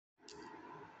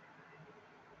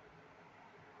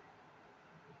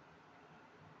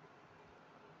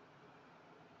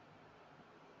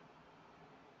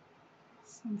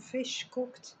some fish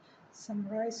cooked, some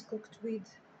rice cooked with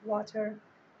water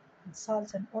and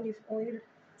salt and olive oil,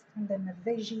 and then a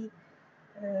veggie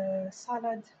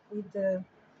salad with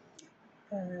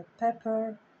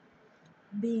pepper,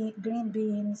 green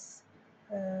beans,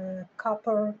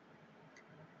 copper,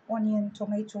 onion,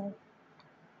 tomato,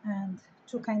 and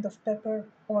two kind of pepper,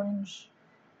 orange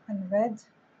and red.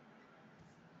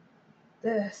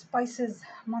 The spices,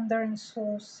 mandarin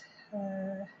sauce,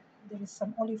 there is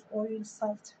some olive oil,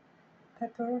 salt,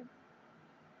 pepper,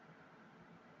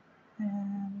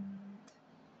 and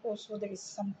also there is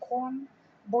some corn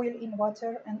boil in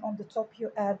water, and on the top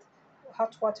you add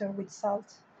hot water with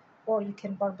salt, or you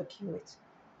can barbecue it.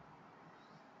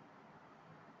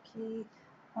 Okay,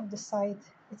 on the side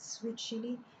it's sweet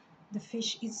chili. The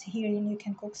fish is here, and you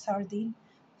can cook sardine,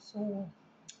 so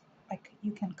like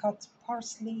you can cut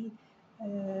parsley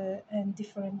and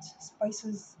different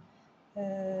spices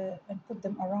and put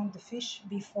them around the fish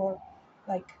before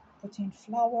like putting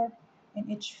flour in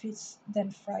each fish,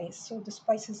 then fry it. So the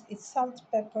spices is salt,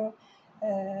 pepper,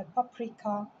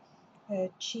 paprika,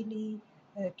 chili,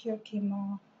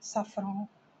 curcuma, saffron,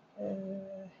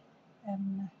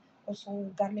 and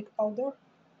also garlic powder.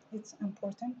 It's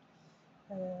important.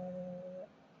 Uh,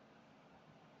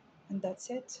 and that's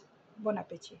it. Bon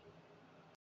appetit.